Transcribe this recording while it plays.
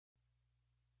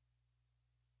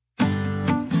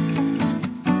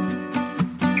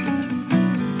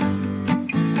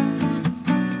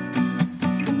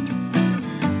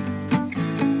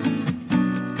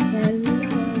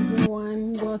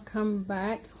welcome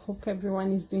back. Hope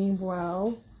everyone is doing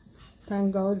well.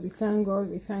 Thank God, we thank God,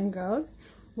 we thank God.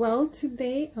 Well,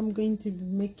 today I'm going to be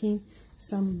making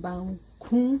some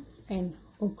banku and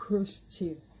okra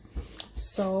stew.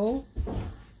 So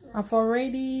I've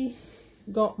already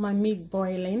got my meat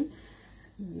boiling.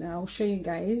 I'll show you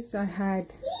guys. I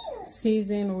had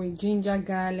seasoned with ginger,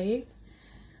 garlic,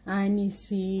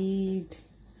 anniseed.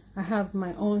 I have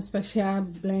my own special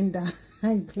blender.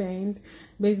 I blend.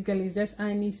 Basically, it's just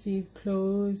anniseed,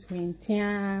 cloves,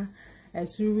 wintia,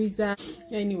 suriza.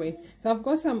 Anyway, so I've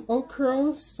got some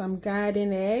okra, some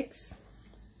garden eggs,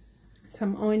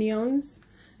 some onions,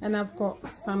 and I've got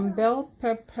some bell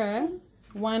pepper,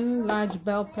 one large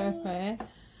bell pepper,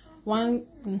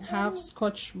 1.5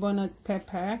 scotch bonnet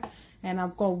pepper, and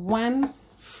I've got one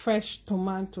fresh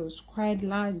tomatoes, quite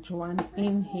large one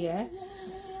in here.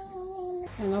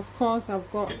 And of course I've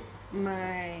got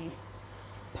my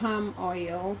palm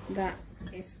oil that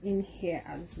is in here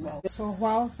as well. So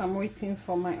whilst I'm waiting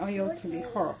for my oil to be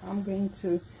hot, I'm going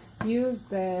to use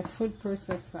the food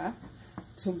processor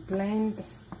to blend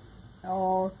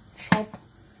or chop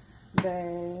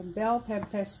the bell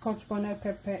pepper, scotch bonnet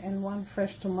pepper, and one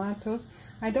fresh tomatoes.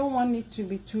 I don't want it to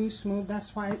be too smooth,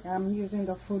 that's why I'm using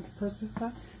the food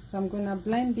processor. So I'm gonna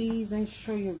blend these and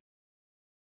show you.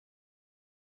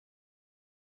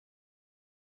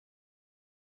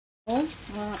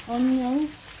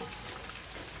 Onions,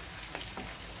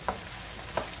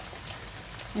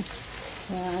 it's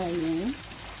frying.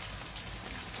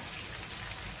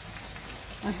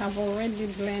 I have already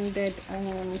blended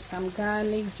some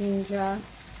garlic, ginger,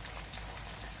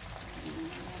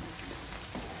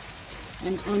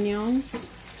 and onions.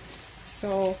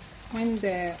 So when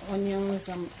the onions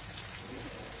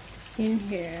in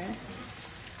here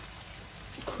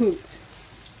cooked,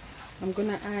 I'm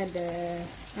gonna add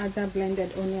other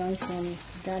blended onions and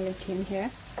garlic in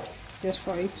here just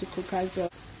for it to cook as well.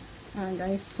 And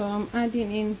guys, so I'm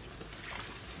adding in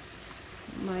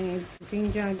my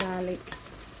ginger, garlic,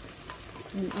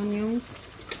 and onions.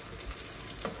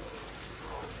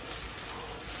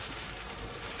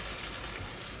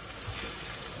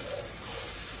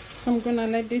 So I'm gonna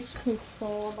let this cook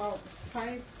for about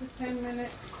 5 to 10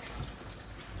 minutes.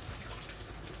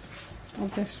 I'll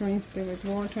just rinse it with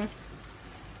water.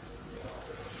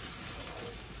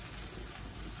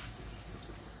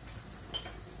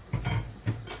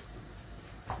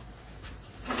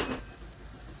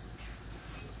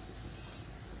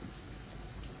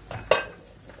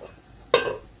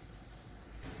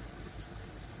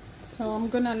 So I'm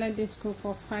gonna let this cook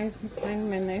for 5 to 10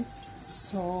 minutes.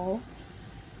 So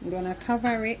I'm gonna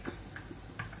cover it.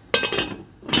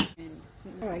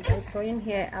 Alright guys, so in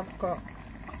here I've got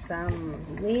some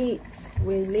meat,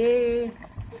 willy,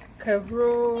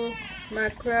 carol,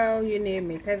 mackerel, you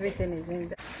name it, everything is in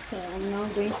there. So I'm now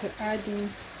going to add in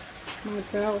my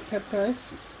bell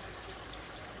peppers,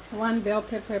 1 bell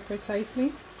pepper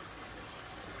precisely.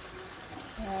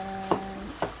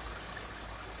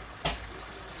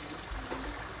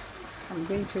 I'm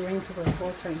going to rinse it with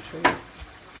water and show you.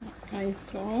 Okay,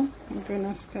 so I'm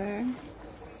gonna stir.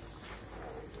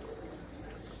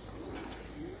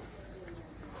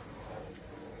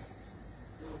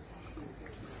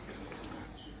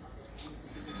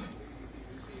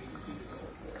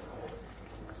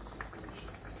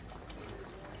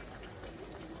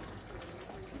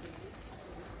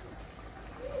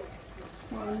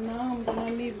 So now I'm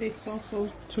gonna leave this also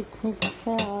to cook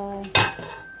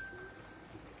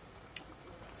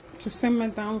to simmer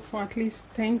down for at least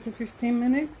 10 to 15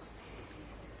 minutes.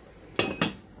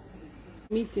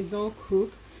 Meat is all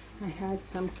cooked. I had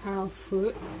some cow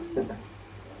foot.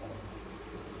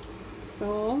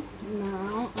 So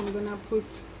now I'm gonna put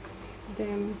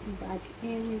them back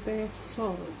in the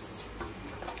sauce.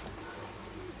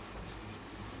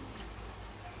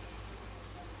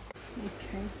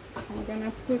 Okay, so I'm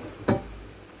gonna put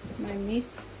my meat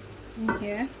in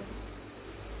here.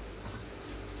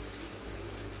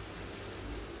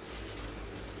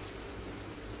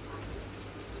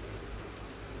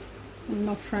 I'm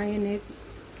not frying it,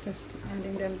 just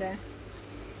adding them there.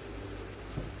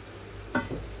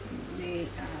 They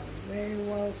are very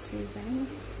well seasoned.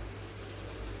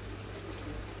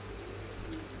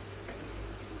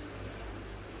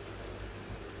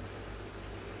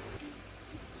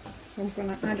 So I'm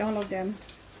gonna add all of them,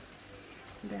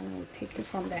 then we'll take it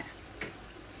from there.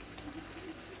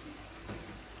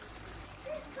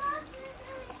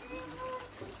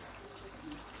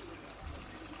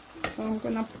 So I'm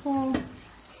gonna pour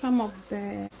some of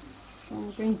the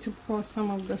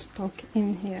stock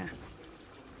in here,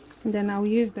 and then I'll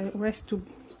use the rest to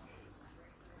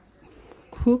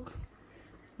cook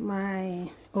my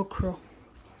okra.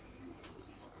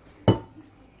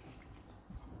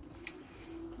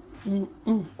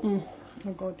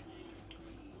 Oh God.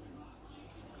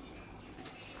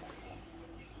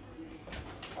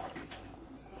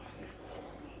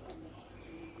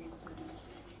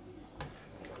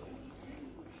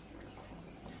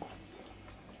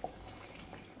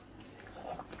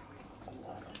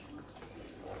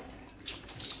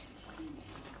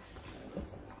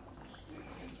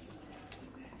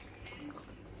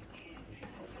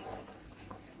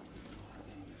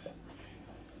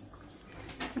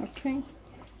 Okay,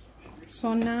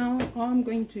 so now all I'm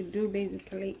going to do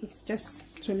basically is just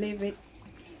to leave it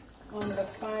on the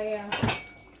fire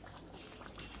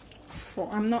for,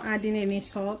 I'm not adding any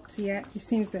salt yet. It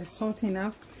seems there's salt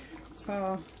enough, so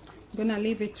I'm gonna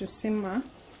leave it to simmer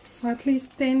for at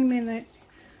least 10 minutes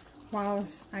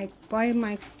whilst I boil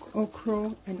my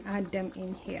okra and add them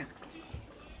in here.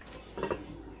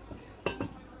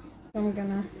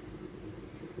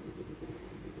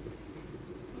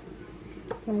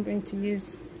 I'm going to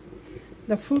use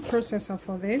the food processor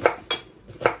for this,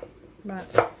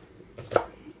 but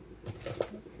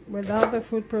without the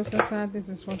food processor, this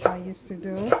is what I used to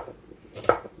do.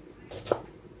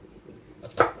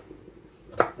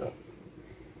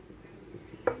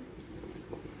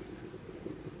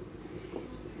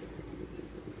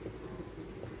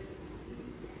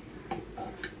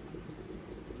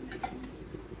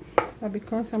 But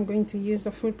because I'm going to use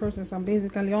the food processor,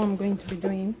 basically all I'm going to be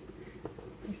doing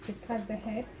is to cut the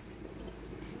heads,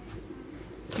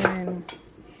 and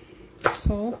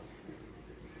so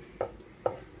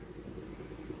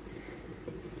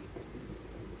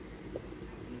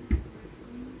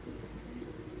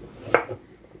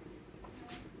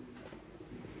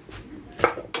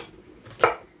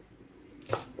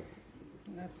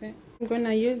that's it. I'm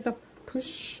gonna use the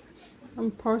push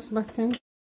and pause button.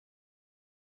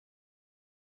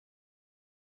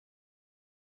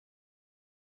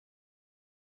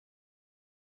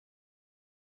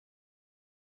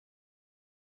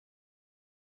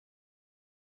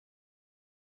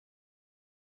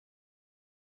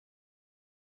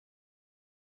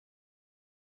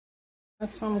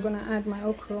 So I'm gonna add my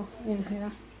okra in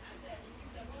here.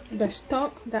 The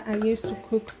stock that I used to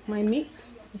cook my meat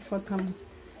is what I'm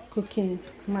cooking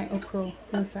my okra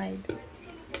inside.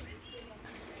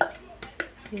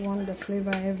 You want the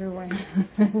flavor everywhere,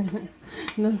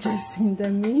 not just in the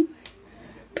meat.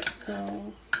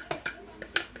 So,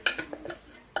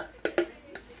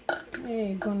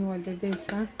 hey, gone with the days,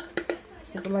 huh?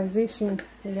 Civilization,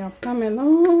 we have come a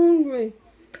long way.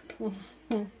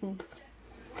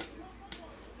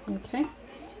 Okay,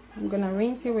 I'm gonna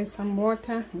rinse it with some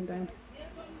water, and then,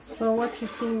 so what you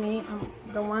see me,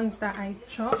 the ones that I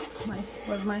chopped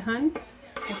with my hand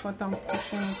is what I'm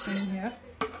pushing in here.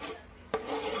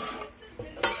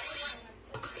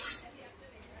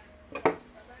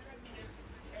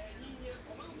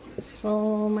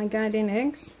 So my garden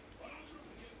eggs,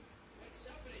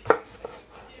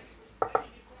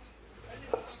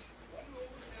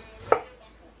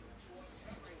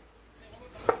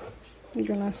 I'm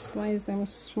gonna slice them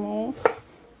small.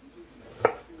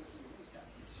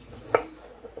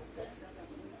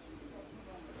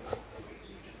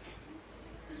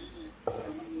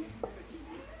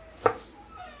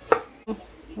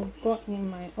 I've got in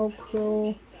my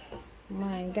okra,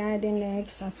 my garden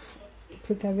eggs, I've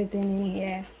put everything in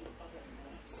here.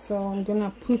 So I'm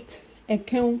gonna put a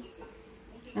can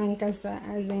ankasa,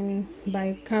 as in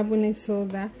bicarbonate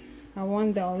soda. I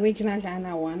want the original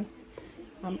Ghana one.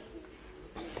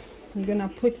 I'm gonna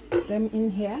put them in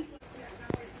here.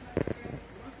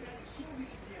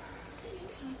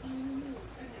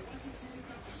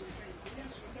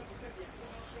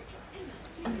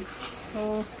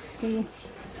 So see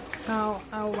how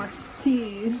our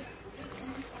stew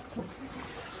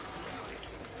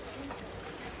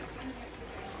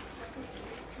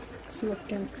is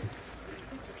looking.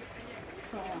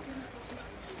 So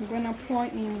I'm gonna pour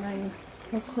in my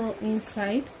okra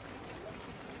inside.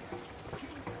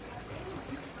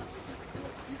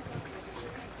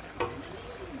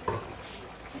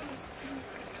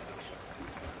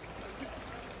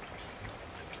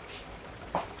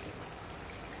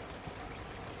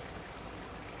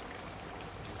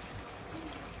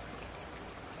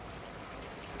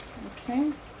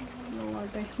 Okay, lower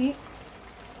the heat.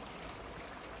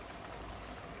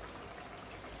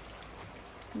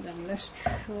 Then let's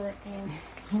throw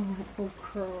in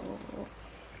okra.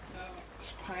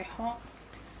 It's quite hot,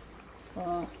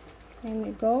 so in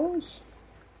it goes.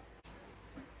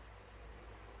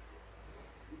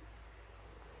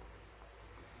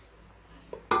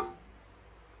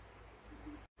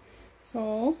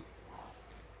 So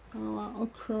our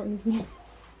okra is in.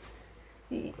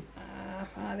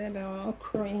 I've added our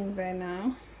okra in there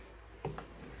now.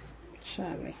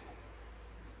 Charlie.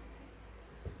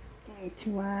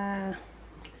 Wow.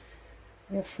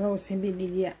 The frozen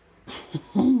baby.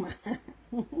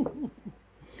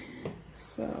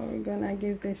 So we're gonna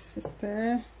give this a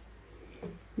stir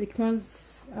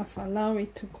because I've allowed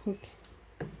it to cook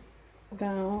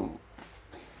down.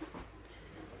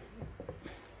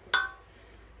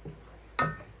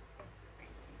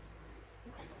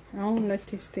 I won't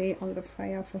let it stay on the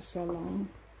fire for so long.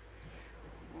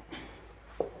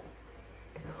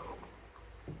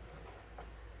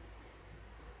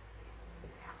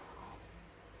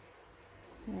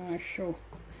 I'll show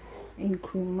in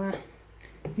Kruma,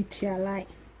 Itialai,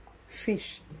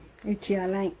 fish,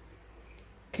 Itialai,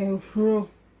 Kelro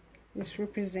is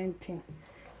representing,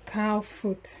 cow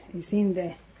foot is in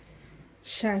there,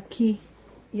 Shaki,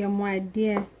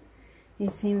 Yamwadia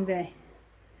is in there.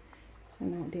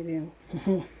 No, they don't.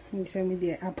 You send me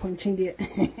there. I'm punching there.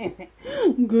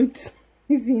 Good.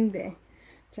 It's in there.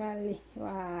 Charlie.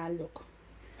 Wow, look.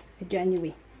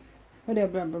 Anyway.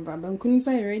 Whatever, Banku,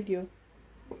 say radio.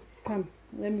 Come,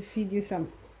 let me feed you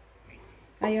some.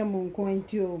 I am going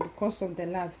to because of the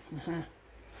love.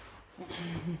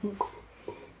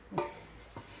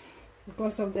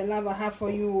 Because of the love I have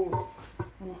for you.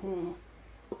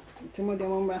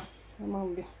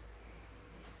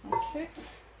 Okay.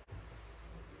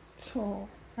 So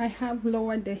I have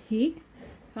lowered the heat.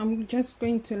 I'm just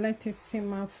going to let it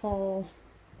simmer for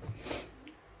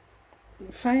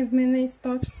 5 minutes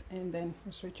tops, and then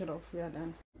we'll switch it off. We are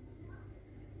done.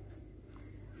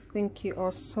 Thank you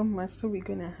all so much. So we're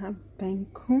gonna have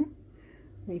Banku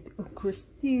with Okra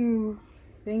Stew.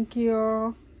 Thank you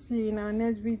all. See you in our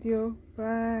next video.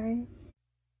 Bye.